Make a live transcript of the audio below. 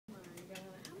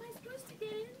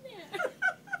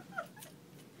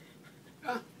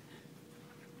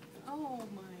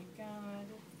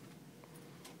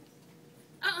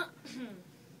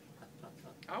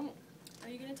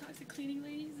cleaning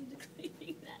ladies into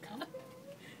cleaning that up.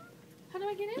 How do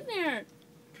I get in there?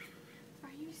 Are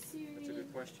you serious? That's a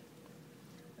good question.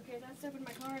 Okay, that's stuff in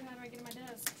my car. How do I get in my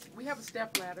desk? We have a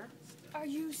step ladder. Are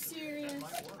you serious? That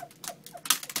might work.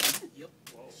 Yep.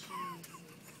 Whoa.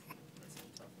 That's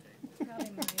some tough tape. Probably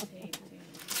my tape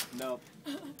too. No.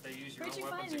 They use your Where'd own you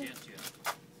weapons find it? against you.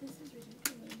 This is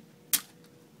ridiculous.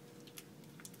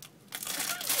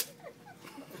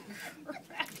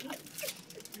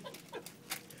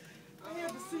 I had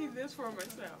to see this for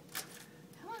myself.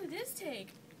 How long did this take?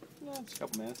 No, just a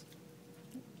couple minutes.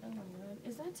 Oh my god.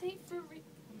 Is that tape for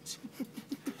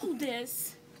Hold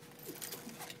this.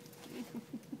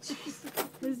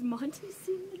 Does Monty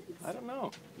see this? I don't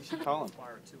know. You should call him.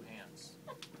 Require 2 hands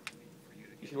for you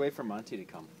to You get should wait for Monty to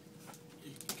come.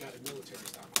 You got a military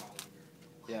style call.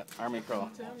 Yeah, Army Pro.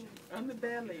 I'm telling you, on the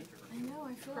belly. I know,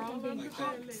 I feel like Crawl I'm being on the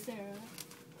caught, belly. Sarah.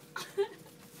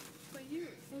 But you,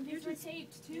 And these are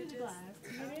taped to the glass to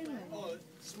get in there. Oh,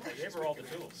 smart. I gave her all the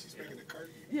tools. She's making a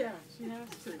curtain. yeah, she has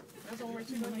to. That's the only way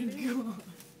she's Oh gonna my get in. god.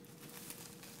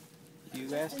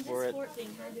 You asked And for this it. fort thing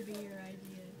had to be your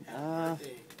idea.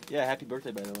 Yeah, happy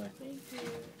birthday, by the way. Thank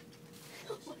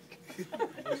you.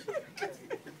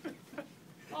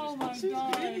 Oh my She's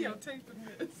god.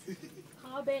 videotaping this.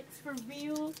 Hobbits for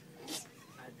real?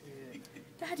 I did.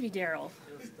 That had to be Daryl.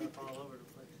 There was stuff all over the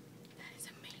place. That is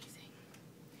amazing.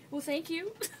 Well, thank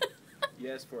you.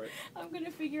 You asked for it. I'm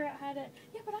gonna figure out how to.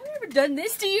 Yeah, but I've never done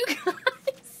this to you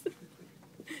guys.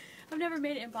 I've never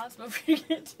made it impossible for you to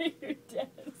get to your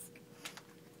desk.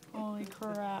 Holy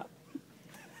crap.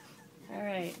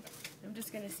 Alright. I'm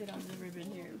just gonna sit on the ribbon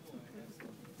here.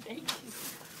 Thank you.